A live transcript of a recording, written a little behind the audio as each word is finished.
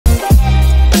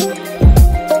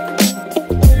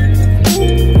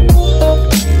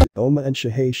OMA and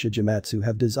Shohei Shigematsu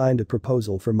have designed a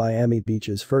proposal for Miami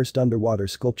Beach's first underwater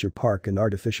sculpture park and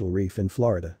artificial reef in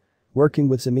Florida. Working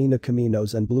with Zamina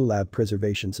Caminos and Blue Lab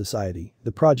Preservation Society,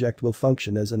 the project will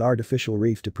function as an artificial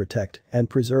reef to protect and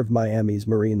preserve Miami's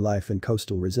marine life and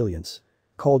coastal resilience.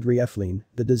 Called Reefline,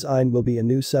 the design will be a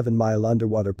new 7-mile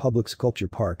underwater public sculpture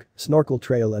park, snorkel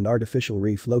trail and artificial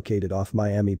reef located off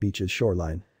Miami Beach's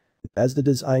shoreline. As the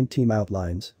design team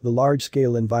outlines, the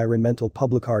large-scale environmental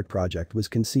public art project was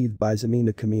conceived by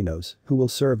Zamina Caminos, who will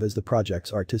serve as the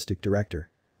project's artistic director.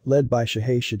 Led by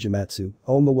Shohei Shigematsu,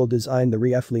 OMA will design the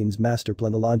Reefline's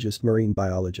masterplan along marine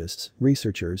biologists,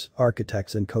 researchers,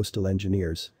 architects and coastal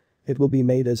engineers. It will be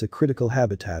made as a critical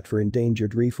habitat for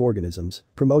endangered reef organisms,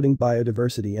 promoting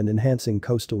biodiversity and enhancing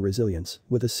coastal resilience,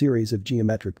 with a series of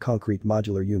geometric concrete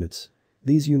modular units.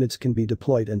 These units can be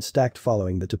deployed and stacked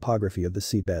following the topography of the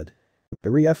seabed. The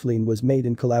Reefline was made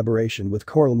in collaboration with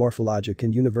Coral Morphologic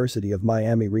and University of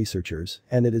Miami researchers,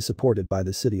 and it is supported by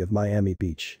the City of Miami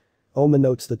Beach. OMA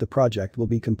notes that the project will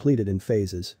be completed in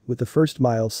phases, with the first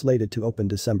mile slated to open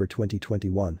December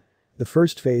 2021. The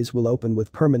first phase will open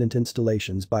with permanent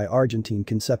installations by Argentine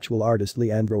conceptual artist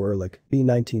Leandro Ehrlich, B.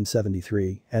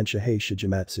 1973, and Shohei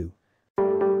Shigematsu.